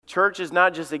church is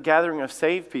not just a gathering of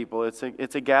saved people, it's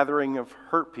a gathering of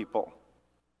hurt people.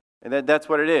 And that's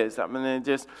what it is. I mean,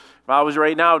 if I was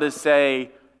right now to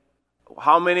say,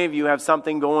 how many of you have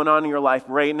something going on in your life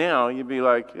right now? You'd be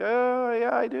like, yeah,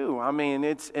 I do. I mean,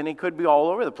 and it could be all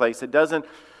over the place. It doesn't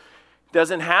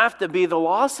have to be the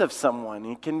loss of someone.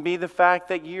 It can be the fact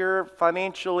that you're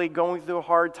financially going through a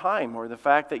hard time, or the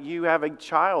fact that you have a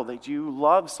child that you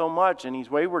love so much and he's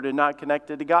wayward and not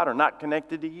connected to God or not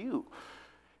connected to you.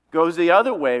 It goes the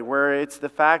other way, where it's the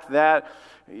fact that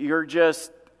you're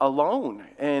just alone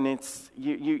and it's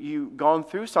you've gone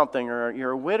through something, or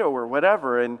you're a widow or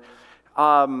whatever. And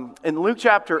in Luke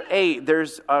chapter 8,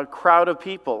 there's a crowd of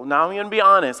people. Now, I'm going to be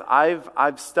honest.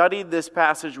 I've studied this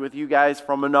passage with you guys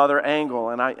from another angle,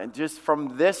 and I just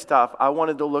from this stuff, I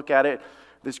wanted to look at it,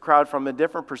 this crowd, from a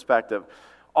different perspective.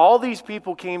 All these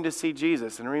people came to see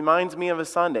Jesus, and it reminds me of a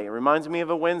Sunday. It reminds me of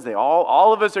a Wednesday.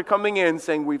 All of us are coming in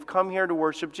saying we've come here to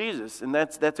worship Jesus, and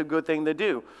that's a good thing to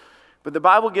do. But the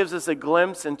Bible gives us a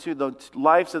glimpse into the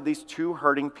lives of these two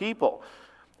hurting people.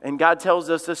 And God tells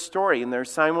us a story, and they're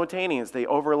simultaneous. They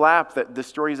overlap. That the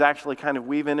stories actually kind of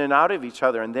weave in and out of each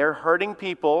other. And they're hurting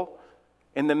people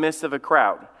in the midst of a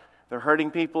crowd. They're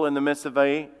hurting people in the midst of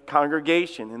a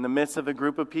congregation, in the midst of a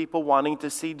group of people wanting to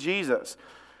see Jesus.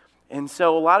 And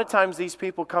so a lot of times these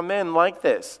people come in like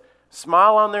this.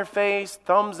 Smile on their face,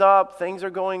 thumbs up, things are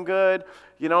going good.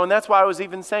 And that's why I was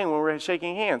even saying when we were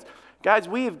shaking hands, guys,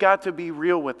 we have got to be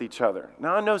real with each other.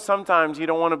 Now, I know sometimes you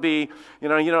don't want to be,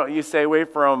 you stay away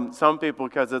from some people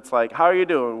because it's like, how are you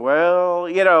doing? Well,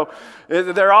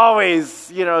 they're always,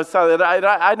 so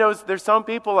I know there's some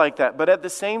people like that. But at the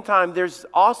same time, there's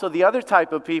also the other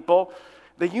type of people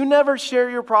that you never share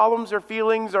your problems or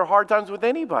feelings or hard times with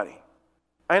anybody.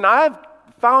 And I've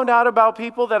found out about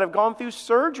people that have gone through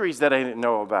surgeries that I didn't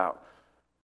know about.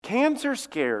 Cancer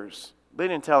scares. They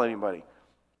didn't tell anybody.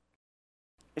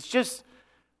 It's just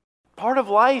part of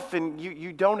life, and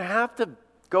you don't have to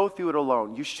go through it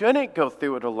alone. You shouldn't go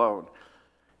through it alone.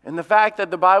 And the fact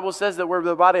that the Bible says that we're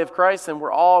the body of Christ and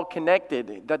we're all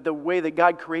connected, that the way that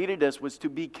God created us was to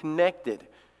be connected.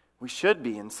 We should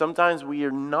be, and sometimes we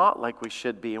are not like we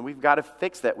should be, and we've got to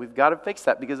fix that. We've got to fix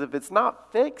that, because if it's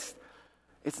not fixed,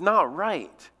 it's not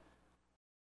right.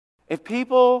 If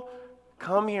people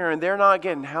come here and they're not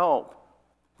getting help,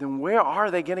 then where are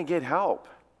they going to get help?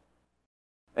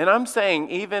 And I'm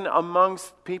saying even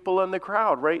amongst people in the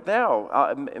crowd right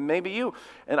now, maybe you.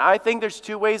 And I think there's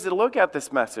two ways to look at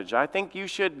this message. I think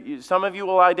some of you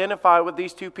will identify with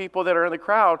these two people that are in the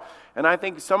crowd, and I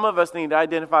think some of us need to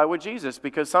identify with Jesus,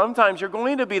 because sometimes you're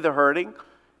going to be the hurting,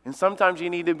 and sometimes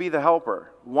you need to be the helper,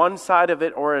 one side of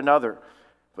it or another.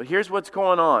 But here's what's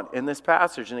going on in this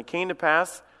passage. And it came to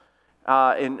pass,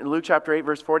 in Luke chapter 8,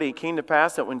 verse 40, it came to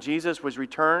pass that when Jesus was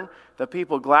returned, the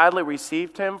people gladly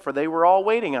received him, for they were all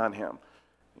waiting on him.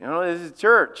 This is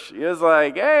church. He was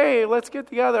like, hey, let's get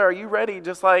together. Are you ready?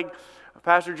 Just like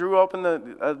Pastor Drew opened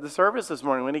the service this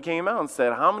morning when he came out and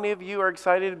said, how many of you are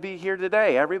excited to be here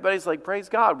today? Everybody's like, praise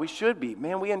God, we should be.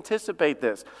 Man, we anticipate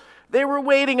this. They were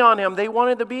waiting on him. They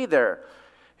wanted to be there.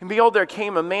 And behold, there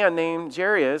came a man named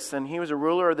Jairus, and he was a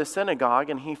ruler of the synagogue,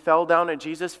 and he fell down at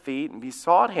Jesus' feet and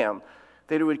besought him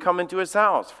that he would come into his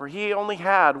house, for he only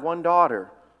had one daughter,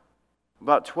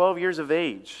 about 12 years of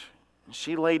age, and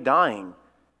she lay dying.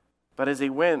 But as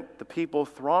he went, the people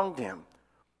thronged him.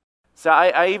 So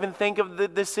I even think of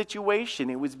the situation.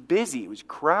 It was busy. It was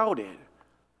crowded.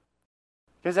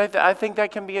 Because I think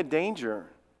that can be a danger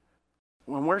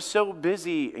when we're so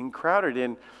busy and crowded.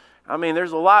 And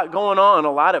there's a lot going on,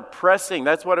 a lot of pressing.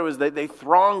 That's what it was. They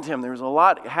thronged him. There was a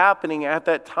lot happening at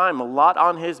that time, a lot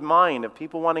on his mind of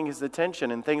people wanting his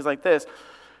attention and things like this.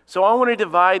 So I want to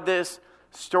divide this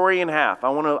story in half. I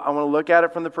want to look at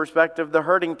it from the perspective of the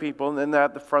hurting people, and then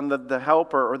from the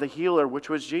helper or the healer, which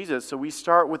was Jesus. So we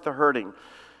start with the hurting.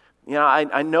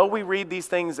 I know we read these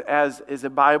things as a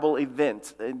Bible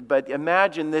event, but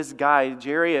imagine this guy,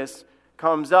 Jairus,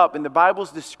 comes up, and the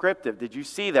Bible's descriptive. Did you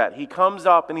see that? He comes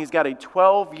up, and he's got a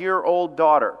 12-year-old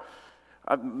daughter.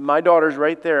 My daughter's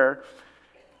right there,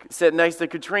 sitting next to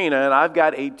Katrina, and I've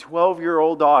got a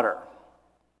 12-year-old daughter.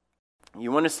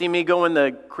 You want to see me go in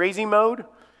the crazy mode?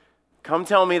 Come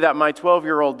tell me that my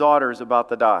 12-year-old daughter is about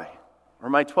to die, or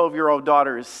my 12-year-old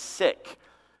daughter is sick.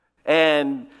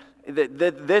 And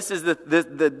this is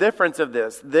the difference of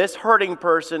this. This hurting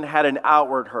person had an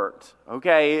outward hurt.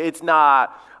 Okay, it's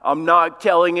not, I'm not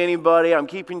telling anybody, I'm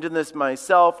keeping to this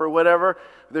myself or whatever.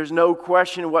 There's no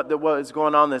question what is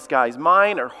going on in this guy's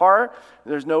mind or heart.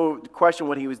 There's no question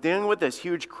what he was dealing with, this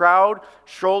huge crowd,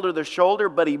 shoulder to shoulder,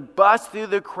 but he busts through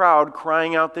the crowd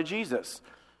crying out to Jesus.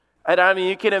 And I mean,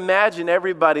 you can imagine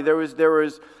everybody. There was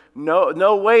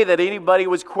no way that anybody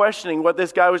was questioning what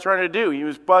this guy was trying to do. He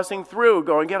was busting through,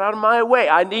 going, get out of my way.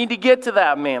 I need to get to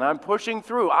that man. I'm pushing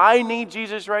through. I need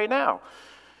Jesus right now.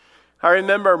 I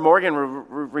remember, Morgan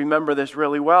remember this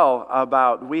really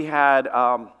well, we had,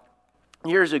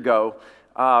 years ago,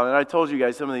 and I told you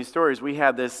guys some of these stories, we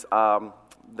had this,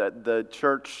 the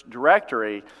church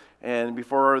directory, and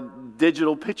before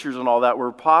digital pictures and all that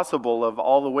were possible of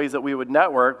all the ways that we would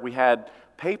network, we had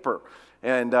paper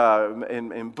and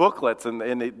booklets,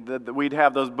 and we'd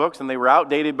have those books, and they were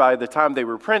outdated by the time they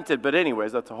were printed, but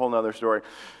anyways, that's a whole other story.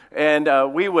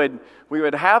 And we would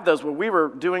have those, but we were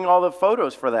doing all the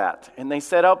photos for that, and they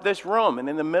set up this room, and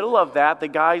in the middle of that, the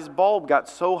guy's bulb got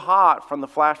so hot from the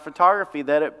flash photography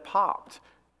that it popped.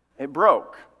 It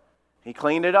broke. He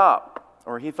cleaned it up,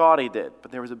 or he thought he did,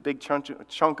 but there was a big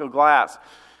chunk of glass.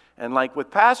 And like with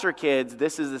pastor kids,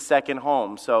 this is the second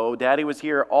home. So Daddy was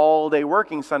here all day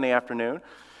working Sunday afternoon,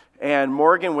 and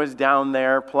Morgan was down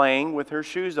there playing with her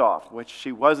shoes off, which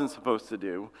she wasn't supposed to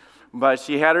do, but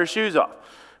she had her shoes off.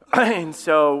 And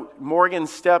so Morgan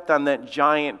stepped on that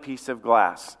giant piece of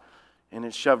glass, and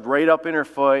it shoved right up in her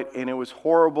foot, and it was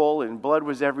horrible, and blood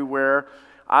was everywhere.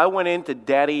 I went into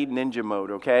daddy ninja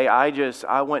mode, okay?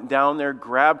 I went down there,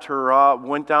 grabbed her up,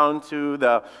 went down to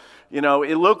the,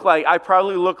 I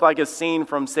probably looked like a scene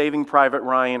from Saving Private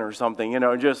Ryan or something,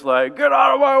 just like, get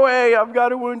out of my way, I've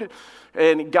got a wounded.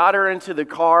 And got her into the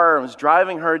car, and was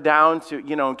driving her down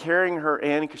to, carrying her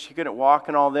in because she couldn't walk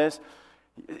and all this.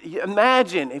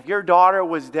 Imagine if your daughter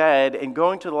was dead and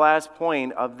going to the last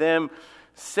point of them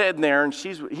sitting there, and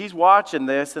he's watching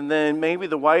this, and then maybe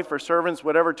the wife or servants,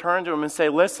 whatever, turn to him and say,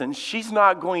 listen, she's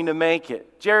not going to make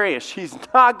it. Jarius, she's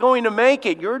not going to make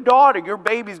it. Your daughter, your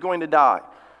baby's going to die.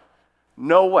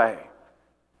 No way.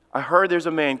 I heard there's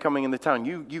a man coming in the town.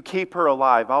 You keep her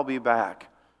alive. I'll be back.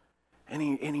 And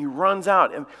he runs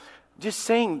out. And just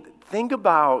saying, think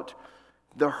about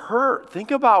the hurt.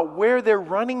 Think about where they're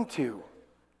running to.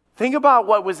 Think about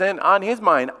what was on his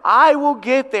mind. I will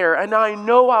get there, and I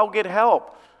know I'll get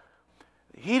help.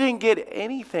 He didn't get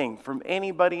anything from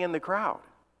anybody in the crowd.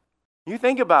 You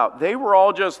think about, they were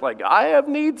all just like, I have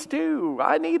needs too.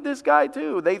 I need this guy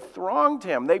too. They thronged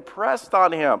him. They pressed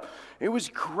on him. It was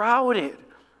crowded.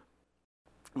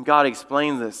 And God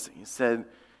explained this. He said,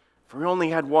 for he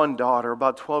only had one daughter,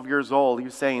 about 12 years old. He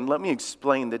was saying, let me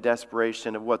explain the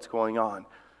desperation of what's going on.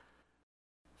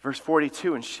 Verse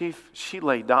 42, and she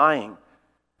lay dying.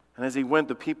 And as he went,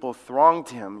 the people thronged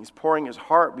him. He's pouring his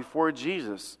heart before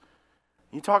Jesus.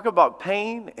 You talk about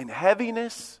pain and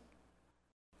heaviness.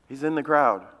 He's in the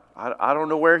crowd. I don't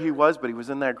know where he was, but he was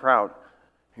in that crowd.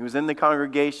 He was in the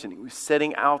congregation. He was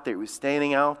sitting out there. He was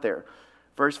standing out there.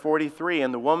 Verse 43,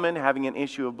 and the woman having an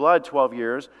issue of blood 12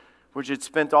 years, which had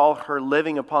spent all her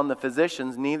living upon the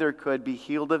physicians, neither could be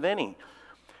healed of any.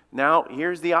 Now,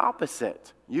 here's the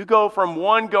opposite. You go from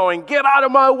one going, get out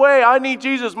of my way, I need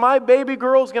Jesus, my baby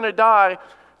girl's going to die,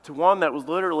 to one that was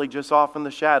literally just off in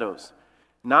the shadows.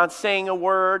 Not saying a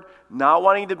word, not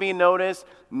wanting to be noticed,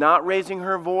 not raising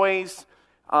her voice.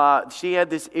 She had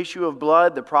this issue of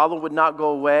blood. The problem would not go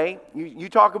away. You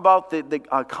talk about the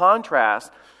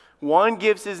contrast. One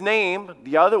gives his name,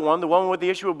 the other one, the one with the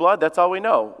issue of blood, that's all we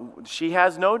know. She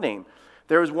has no name.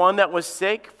 There was one that was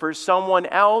sick for someone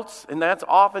else, and that's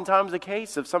oftentimes the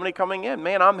case of somebody coming in.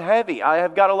 Man, I'm heavy. I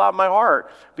have got a lot in my heart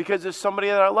because there's somebody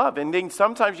that I love. And then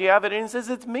sometimes you have it and it says,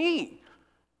 it's me.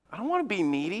 I don't want to be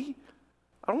needy.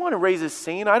 I don't want to raise a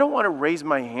scene. I don't want to raise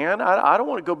my hand. I don't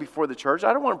want to go before the church.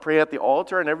 I don't want to pray at the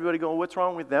altar and everybody go, what's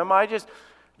wrong with them? I just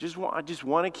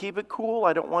want to keep it cool.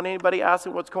 I don't want anybody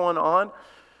asking what's going on.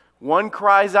 One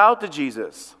cries out to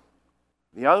Jesus.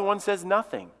 The other one says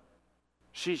nothing.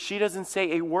 She doesn't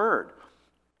say a word.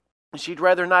 She'd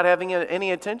rather not having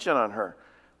any attention on her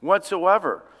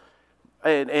whatsoever.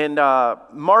 And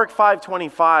Mark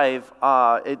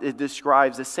 5:25, it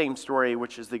describes the same story,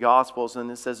 which is the Gospels, and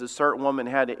it says a certain woman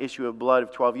had an issue of blood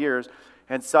of 12 years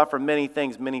and suffered many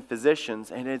things, many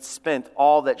physicians, and had spent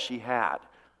all that she had.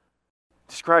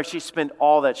 Describes she spent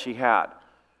all that she had.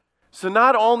 So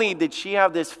not only did she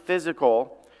have this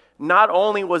physical, not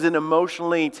only was it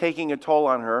emotionally taking a toll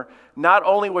on her, not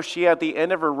only was she at the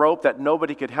end of her rope that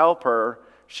nobody could help her,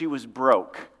 she was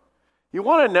broke. You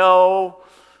want to know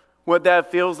what that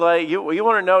feels like? You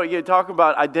want to know, you talk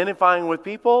about identifying with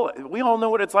people. We all know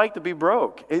what it's like to be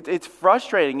broke. It's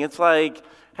frustrating. It's like,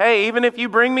 hey, even if you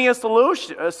bring me a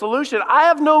solution, I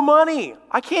have no money.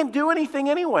 I can't do anything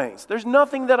anyways. There's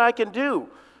nothing that I can do.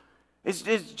 It's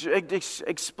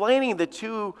explaining the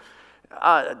two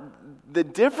the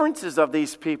differences of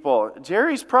these people.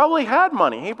 Jerry's probably had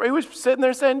money. He was sitting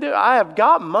there saying, dude, I have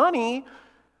got money.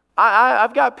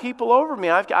 I've got people over me.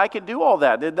 I could do all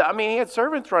that. I mean, he had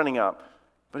servants running up.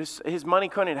 But his money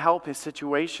couldn't help his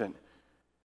situation.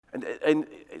 And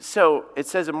so it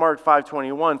says in Mark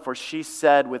 5:21, for she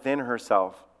said within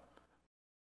herself.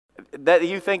 That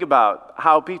you think about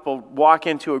how people walk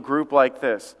into a group like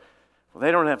this. Well,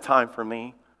 they don't have time for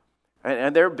me.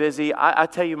 And they're busy. I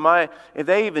tell you, if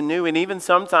they even knew, and even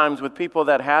sometimes with people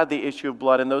that had the issue of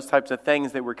blood and those types of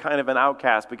things, they were kind of an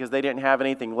outcast because they didn't have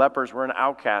anything. Lepers were an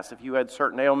outcast. If you had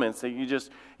certain ailments, that you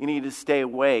need to stay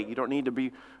away. You don't need to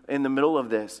be in the middle of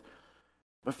this.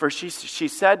 But she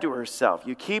said to herself,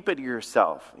 you keep it to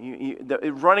yourself.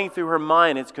 Running through her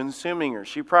mind, it's consuming her.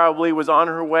 She probably was on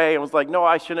her way and was like, no,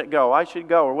 I shouldn't go. I should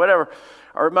go, or whatever.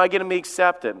 Or am I going to be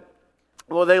accepted?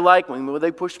 Will they like me? Will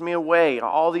they push me away?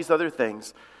 All these other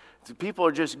things. So people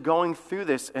are just going through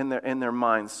this in their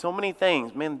minds. So many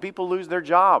things. Man, people lose their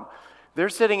job. They're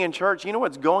sitting in church. You know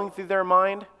what's going through their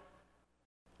mind?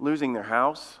 Losing their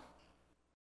house.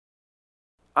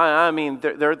 I mean,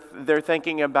 they're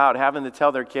thinking about having to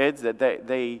tell their kids that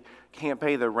they can't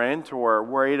pay the rent, or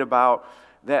worried about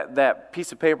that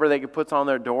piece of paper they could put on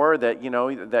their door that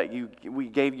we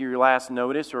gave you your last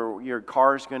notice, or your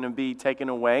car's going to be taken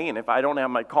away, and if I don't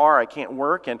have my car, I can't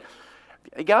work. And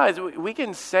guys, we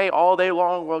can say all day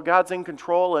long, well, God's in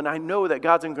control, and I know that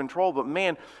God's in control, but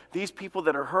man, these people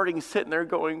that are hurting, sitting there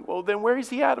going, well, then where is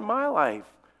He at in my life?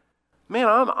 Man,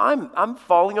 I'm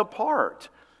falling apart.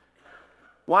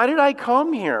 Why did I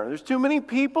come here? There's too many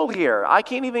people here. I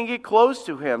can't even get close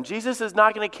to Him. Jesus is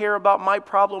not going to care about my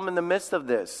problem in the midst of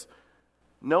this.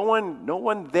 No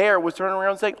one there was turning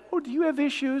around and saying, oh, do you have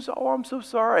issues? Oh, I'm so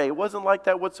sorry. It wasn't like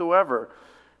that whatsoever.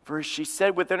 For she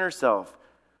said within herself,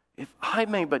 if I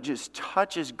may but just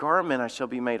touch His garment, I shall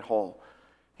be made whole.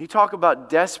 You talk about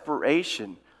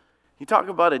desperation. You talk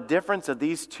about a difference of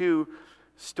these two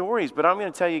stories. But I'm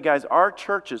going to tell you guys, our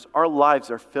churches, our lives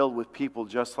are filled with people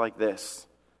just like this.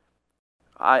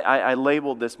 I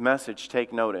labeled this message,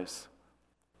 Take Notice,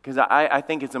 because I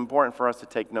think it's important for us to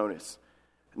take notice.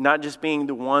 Not just being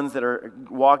the ones that are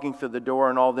walking through the door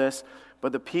and all this,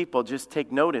 but the people, just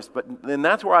take notice. But then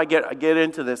that's where I get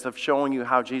into this of showing you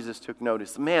how Jesus took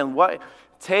notice. Man,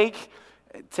 take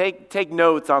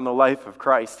notes on the life of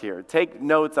Christ here. Take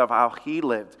notes of how He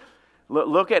lived.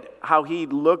 Look at how He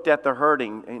looked at the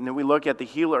hurting, and then we look at the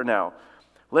healer now.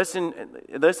 Listen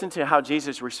to how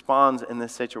Jesus responds in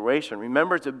this situation.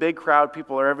 Remember, it's a big crowd.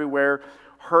 People are everywhere.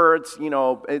 Hurts,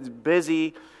 it's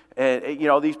busy. And,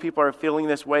 these people are feeling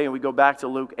this way. And we go back to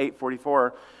Luke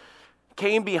 8:44.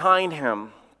 Came behind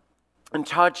Him and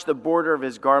touched the border of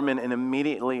His garment, and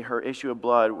immediately her issue of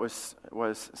blood was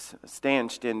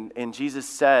stanched. And Jesus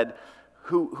said,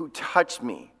 who touched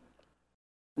me?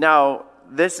 Now,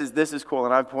 this is cool,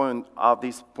 and I've pointed out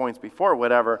these points before,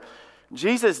 whatever.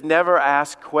 Jesus never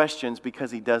asks questions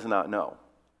because He does not know.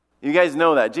 You guys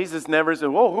know that. Jesus never said,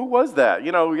 whoa, who was that?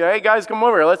 Hey guys, come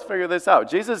over here, let's figure this out.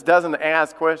 Jesus doesn't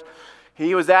ask questions.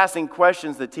 He was asking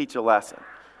questions that teach a lesson.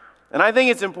 And I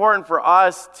think it's important for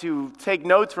us to take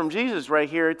notes from Jesus right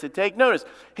here, to take notice.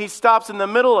 He stops in the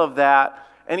middle of that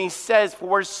and He says,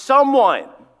 for someone,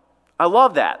 I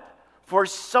love that, for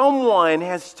someone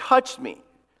has touched me.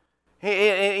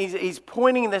 He's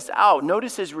pointing this out.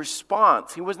 Notice His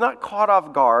response. He was not caught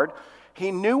off guard. He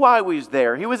knew I was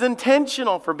there. He was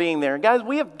intentional for being there. Guys,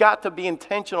 we have got to be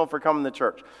intentional for coming to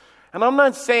church. And I'm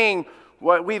not saying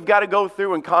we've got to go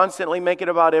through and constantly make it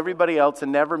about everybody else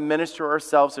and never minister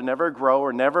ourselves or never grow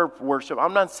or never worship.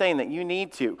 I'm not saying that you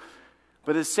need to.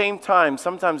 But at the same time,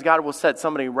 sometimes God will set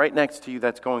somebody right next to you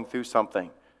that's going through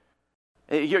something.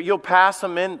 You'll pass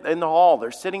them in the hall. They're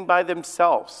sitting by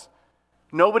themselves.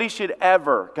 Nobody should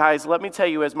ever, guys, let me tell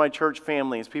you, as my church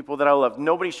family, as people that I love,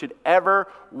 nobody should ever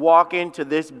walk into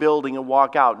this building and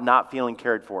walk out not feeling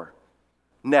cared for.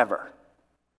 Never.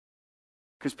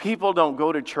 Because people don't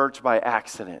go to church by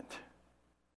accident.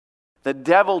 The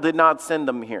devil did not send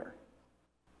them here.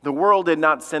 The world did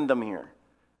not send them here.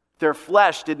 Their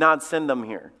flesh did not send them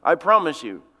here. I promise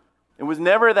you. It was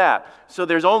never that. So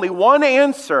there's only one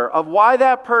answer of why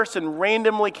that person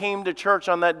randomly came to church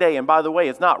on that day. And by the way,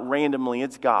 it's not randomly,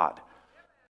 it's God.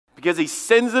 Because He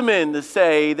sends them in to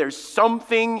say there's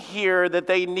something here that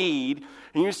they need.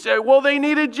 And you say, well, they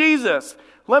needed Jesus.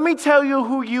 Let me tell you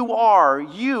who you are.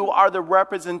 You are the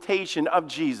representation of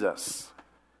Jesus.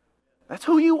 That's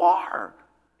who you are.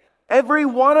 Every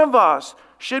one of us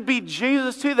should be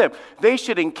Jesus to them. They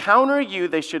should encounter you.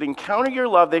 They should encounter your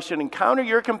love. They should encounter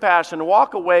your compassion.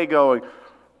 Walk away going,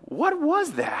 what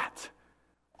was that?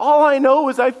 All I know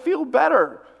is I feel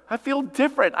better. I feel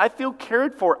different. I feel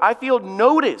cared for. I feel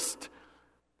noticed.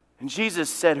 And Jesus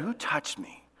said, who touched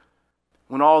me?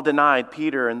 When all denied,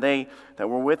 Peter and they that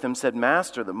were with him said,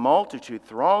 Master, the multitude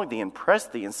thronged thee and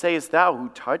pressed thee, and sayest thou, who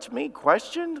touched me?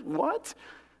 Questioned, what?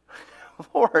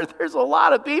 Lord, there's a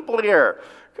lot of people here.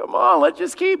 Come on, let's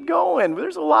just keep going.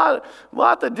 There's a lot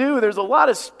to do. There's a lot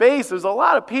of space. There's a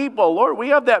lot of people. Lord, we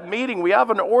have that meeting. We have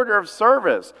an order of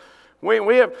service. We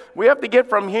have to get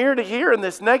from here to here in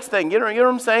this next thing. You know what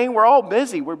I'm saying? We're all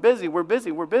busy. We're busy.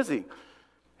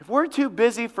 If we're too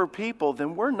busy for people,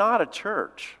 then we're not a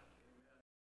church.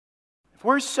 If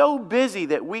we're so busy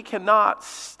that we cannot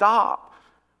stop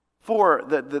for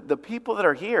the people that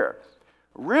are here,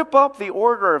 rip up the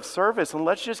order of service and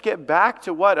let's just get back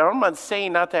to what, I'm not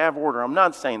saying not to have order. I'm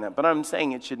not saying that, but I'm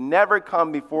saying it should never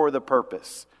come before the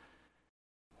purpose.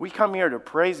 We come here to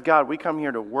praise God. We come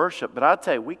here to worship. But I'll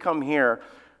tell you, we come here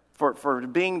for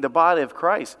being the body of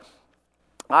Christ.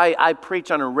 I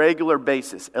preach on a regular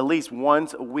basis, at least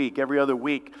once a week, every other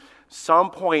week,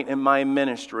 some point in my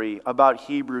ministry about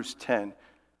Hebrews 10,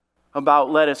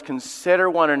 about let us consider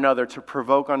one another to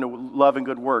provoke unto love and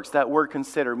good works. That word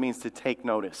consider means to take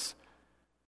notice.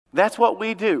 That's what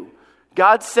we do.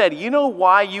 God said, you know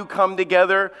why you come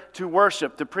together to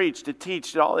worship, to preach, to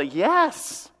teach, to all that?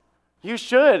 Yes, you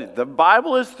should. The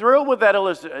Bible is filled with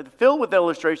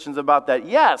illustrations about that.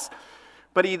 Yes.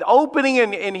 But opening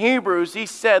in Hebrews, he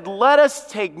said, let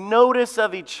us take notice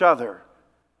of each other.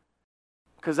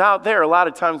 Because out there, a lot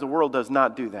of times the world does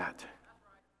not do that.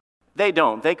 They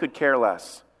don't. They could care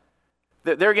less.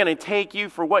 They're going to take you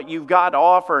for what you've got to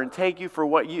offer and take you for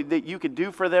what that you could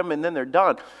do for them, and then they're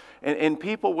done. And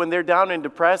people, when they're down and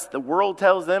depressed, the world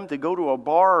tells them to go to a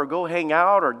bar or go hang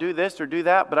out or do this or do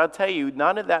that. But I'll tell you,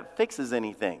 none of that fixes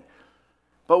anything.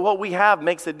 But what we have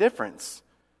makes a difference.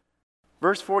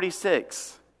 Verse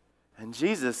 46, and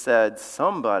Jesus said,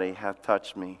 somebody hath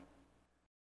touched me.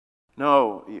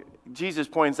 No, Jesus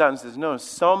points out and says, no,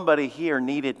 somebody here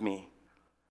needed me.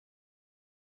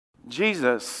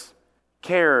 Jesus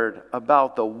cared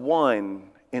about the one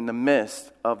in the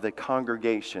midst of the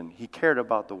congregation. He cared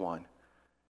about the one.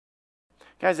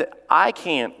 Guys, I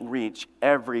can't reach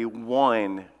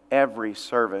everyone every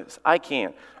service. I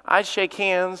can't. I shake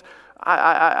hands.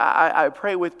 I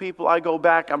pray with people. I go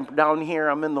back. I'm down here.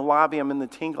 I'm in the lobby. I'm in the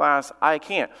teen class. I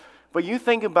can't. But you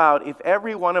think about if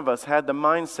every one of us had the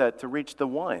mindset to reach the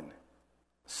one.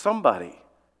 Somebody.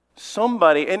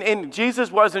 And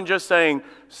Jesus wasn't just saying,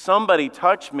 somebody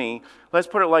touched me. Let's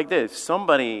put it like this.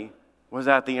 Somebody was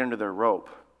at the end of their rope.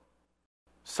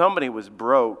 Somebody was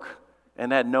broke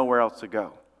and had nowhere else to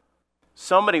go.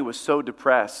 Somebody was so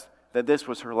depressed that this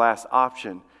was her last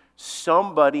option.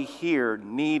 Somebody here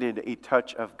needed a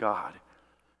touch of God.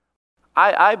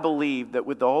 I believe that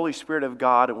with the Holy Spirit of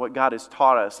God and what God has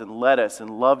taught us and led us and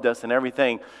loved us and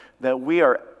everything, that we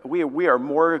are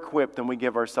more equipped than we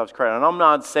give ourselves credit. And I'm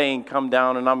not saying come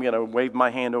down and I'm going to wave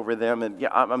my hand over them. And yeah,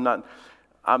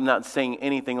 I'm not saying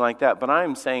anything like that. But I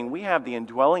am saying we have the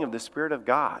indwelling of the Spirit of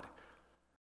God.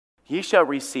 Ye shall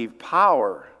receive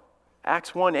power.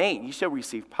 Acts 1:8. Ye shall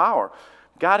receive power.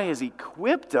 God has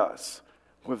equipped us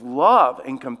with love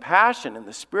and compassion and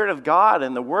the Spirit of God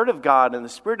and the Word of God and the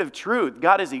Spirit of truth.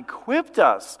 God has equipped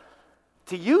us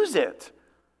to use it.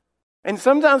 And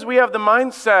sometimes we have the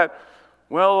mindset,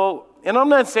 well, and I'm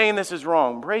not saying this is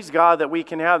wrong. Praise God that we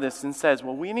can have this and says,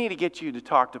 well, we need to get you to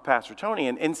talk to Pastor Tony.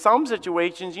 And in some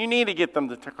situations, you need to get them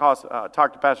to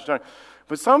talk to Pastor Tony.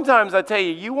 But sometimes I tell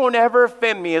you, you won't ever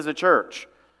offend me as a church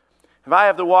if I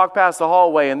have to walk past the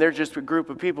hallway and there's just a group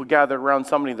of people gathered around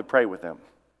somebody to pray with them.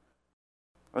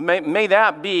 May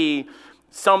that be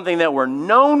something that we're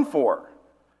known for.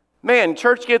 Man,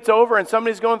 church gets over and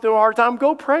somebody's going through a hard time,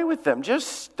 go pray with them. Just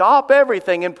stop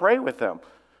everything and pray with them.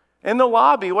 In the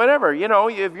lobby, whatever. You know,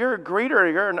 if you're a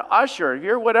greeter, you're an usher, if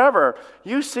you're whatever,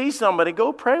 you see somebody,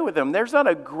 go pray with them. There's not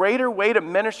a greater way to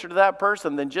minister to that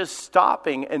person than just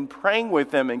stopping and praying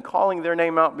with them and calling their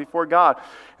name out before God.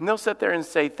 And they'll sit there and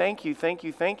say, thank you, thank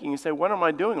you, thank you. And you say, what am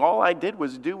I doing? All I did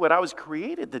was do what I was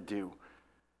created to do.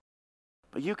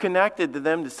 But you connected to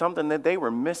them to something that they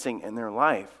were missing in their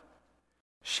life.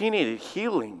 She needed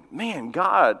healing. Man,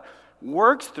 God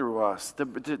works through us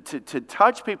to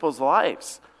touch people's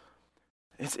lives.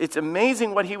 It's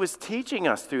amazing what he was teaching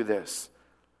us through this.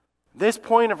 This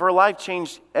point of her life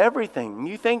changed everything. And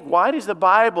you think, why does the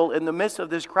Bible in the midst of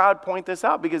this crowd point this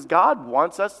out? Because God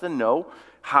wants us to know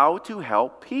how to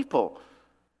help people.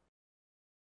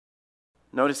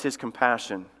 Notice his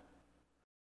compassion.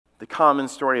 The common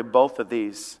story of both of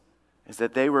these is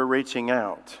that they were reaching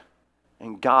out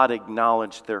and God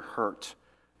acknowledged their hurt.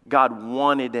 God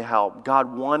wanted to help.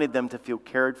 God wanted them to feel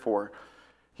cared for.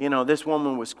 This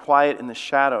woman was quiet in the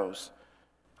shadows.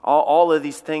 All of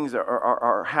these things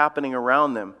are happening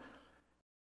around them.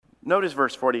 Notice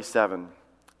verse 47.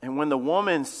 And when the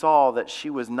woman saw that she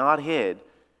was not hid,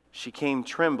 she came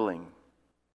trembling,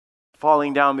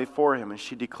 falling down before him, and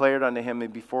she declared unto him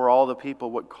and before all the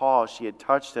people what cause she had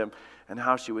touched him and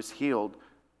how she was healed.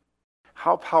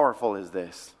 How powerful is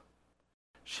this?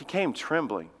 She came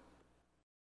trembling.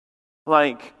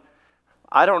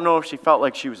 I don't know if she felt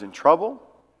like she was in trouble.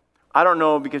 I don't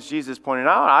know, because Jesus pointed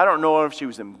out, I don't know if she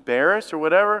was embarrassed or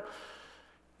whatever.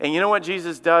 And you know what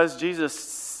Jesus does? Jesus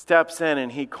steps in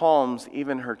and he calms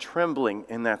even her trembling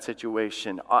in that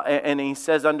situation. And he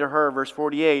says unto her, verse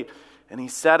 48, and he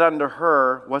said unto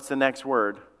her, what's the next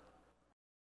word?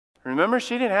 Remember,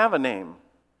 she didn't have a name.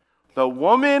 The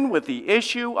woman with the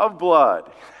issue of blood.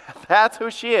 That's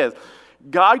who she is.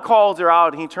 God calls her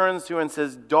out and he turns to her and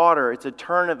says, daughter. It's a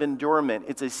turn of endurement.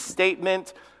 It's a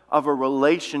statement of a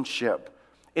relationship.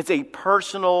 It's a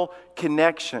personal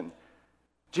connection.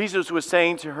 Jesus was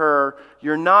saying to her,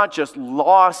 you're not just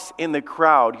lost in the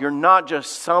crowd. You're not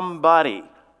just somebody.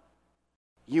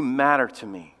 You matter to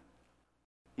me.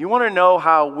 You want to know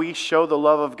how we show the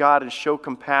love of God and show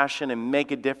compassion and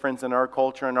make a difference in our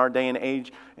culture, in our day and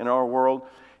age, in our world?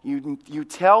 You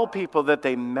tell people that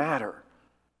they matter.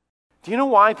 Do you know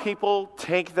why people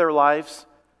take their lives?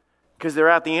 Because they're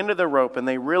at the end of the rope and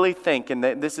they really think, and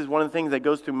this is one of the things that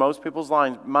goes through most people's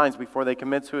minds before they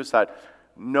commit suicide.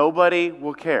 Nobody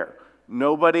will care.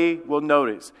 Nobody will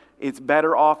notice. It's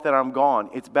better off that I'm gone.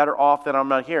 It's better off that I'm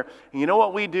not here. And you know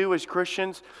what we do as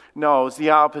Christians? No, it's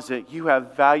the opposite. You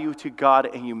have value to God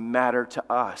and you matter to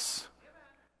us.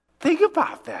 Think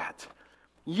about that.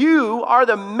 You are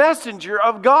the messenger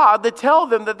of God to tell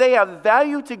them that they have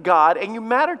value to God and you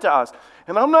matter to us.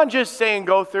 And I'm not just saying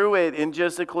go through it in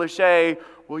just a cliche,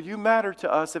 well, you matter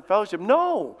to us at fellowship.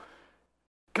 No.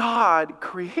 God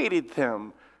created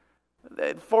them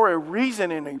for a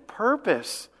reason and a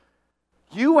purpose.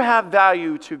 You have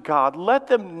value to God. Let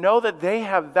them know that they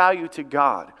have value to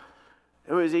God.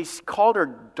 He called her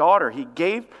daughter. He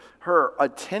gave her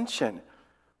attention.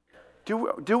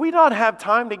 Do we not have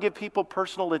time to give people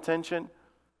personal attention?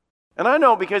 And I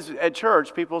know, because at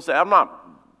church people say, I'm not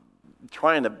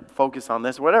trying to focus on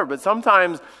this or whatever, but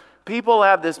sometimes people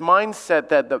have this mindset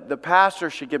that the pastor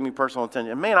should give me personal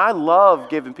attention. Man, I love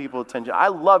giving people attention. I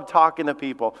love talking to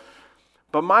people.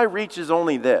 But my reach is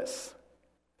only this.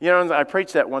 I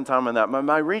preached that one time on that.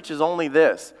 My reach is only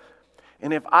this.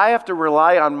 And if I have to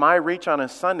rely on my reach on a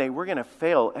Sunday, we're going to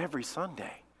fail every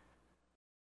Sunday.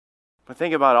 But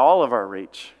think about all of our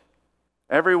reach.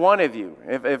 Every one of you.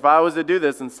 If I was to do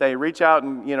this and say, reach out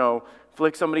and,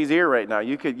 flick somebody's ear right now.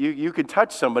 You could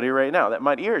touch somebody right now. That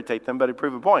might irritate them, but it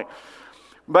prove a point.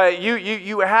 But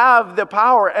you have the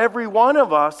power, every one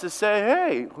of us, to say,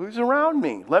 hey, who's around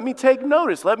me? Let me take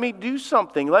notice. Let me do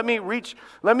something. Let me reach.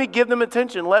 Let me give them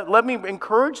attention. Let me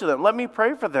encourage them. Let me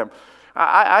pray for them.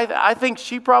 I think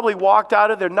she probably walked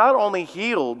out of there not only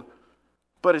healed,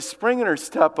 but a spring in her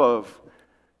step of,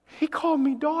 he called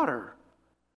me daughter.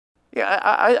 Yeah,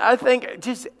 I think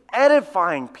just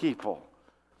edifying people.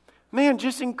 Man,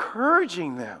 just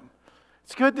encouraging them.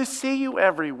 It's good to see you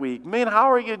every week. Man,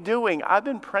 how are you doing? I've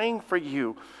been praying for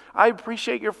you. I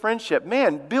appreciate your friendship.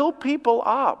 Man, build people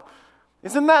up.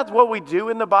 Isn't that what we do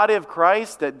in the body of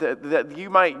Christ? That you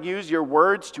might use your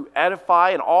words to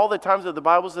edify, and all the times that the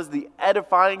Bible says the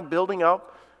edifying, building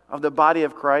up of the body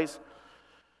of Christ.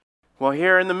 Well,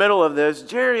 here in the middle of this,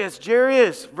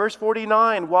 Jairus, verse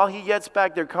 49, while he yet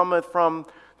spake, there cometh from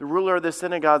the ruler of the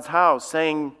synagogue's house,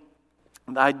 saying,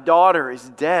 thy daughter is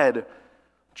dead.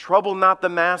 Trouble not the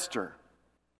master.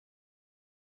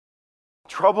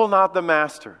 Trouble not the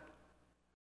master.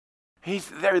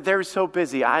 They're so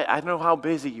busy. I know how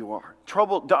busy you are.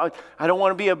 I don't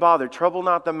want to be a bother. Trouble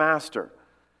not the master.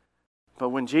 But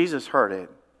when Jesus heard it,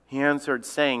 he answered,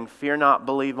 saying, fear not,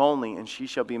 believe only, and she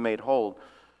shall be made whole.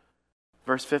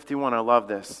 Verse 51, I love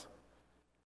this.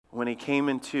 When he came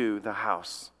into the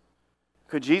house.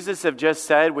 Could Jesus have just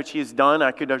said, which he has done?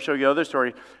 I could have shown you another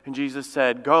story. And Jesus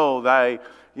said, go, thy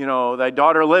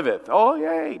daughter liveth. Oh,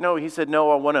 yay. No, he said,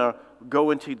 no, I want to go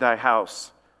into thy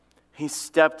house. He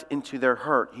stepped into their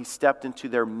hurt. He stepped into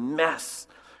their mess.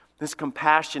 This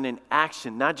compassion in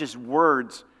action, not just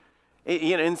words.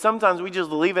 And sometimes we just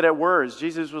leave it at words.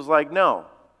 Jesus was like, no,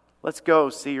 let's go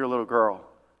see your little girl.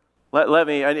 Let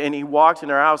me. And he walked in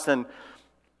her house, and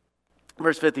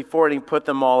verse 54, and he put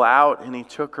them all out, and he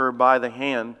took her by the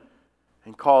hand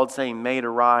and called, saying, maid,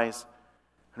 arise.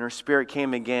 And her spirit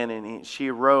came again, and she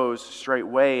arose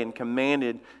straightway and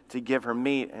commanded to give her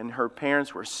meat. And her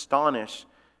parents were astonished,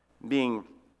 being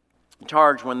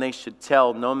charge when they should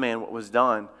tell no man what was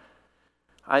done.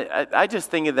 I just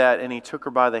think of that, and he took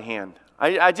her by the hand.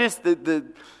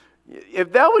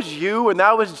 If that was you and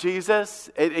that was Jesus,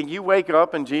 and you wake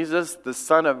up and Jesus, the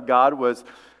Son of God, was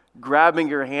grabbing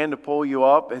your hand to pull you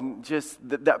up, and just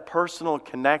that personal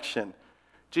connection.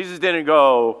 Jesus didn't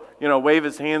go, wave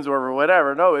his hands or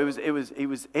whatever. No, he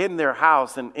was in their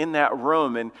house and in that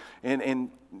room and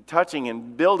touching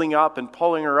and building up and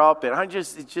pulling her up. And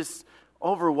it's just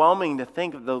overwhelming to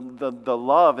think of the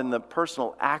love and the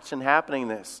personal action happening in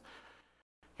this.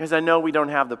 Because I know we don't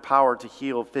have the power to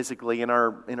heal physically in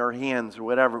our hands or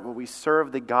whatever, but we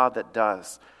serve the God that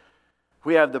does.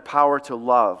 We have the power to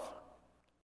love.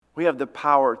 We have the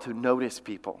power to notice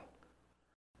people.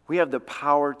 We have the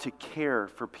power to care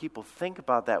for people. Think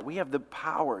about that. We have the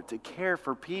power to care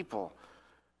for people.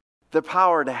 The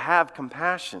power to have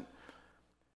compassion.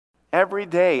 Every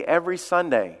day, every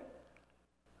Sunday,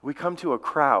 we come to a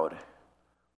crowd.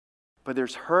 But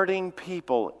there's hurting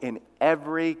people in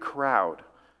every crowd.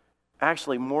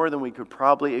 Actually, more than we could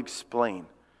probably explain.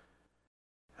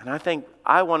 And I think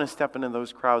I want to step into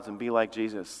those crowds and be like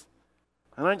Jesus.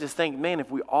 And I just think, man, if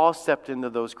we all stepped into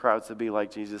those crowds to be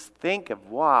like Jesus, think of,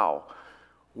 wow,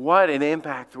 what an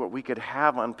impact what we could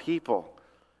have on people.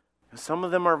 And some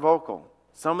of them are vocal.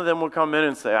 Some of them will come in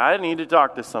and say, I need to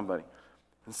talk to somebody.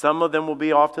 And some of them will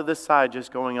be off to the side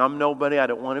just going, I'm nobody, I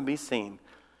don't want to be seen.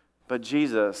 But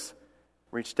Jesus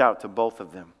reached out to both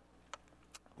of them.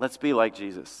 Let's be like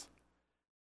Jesus.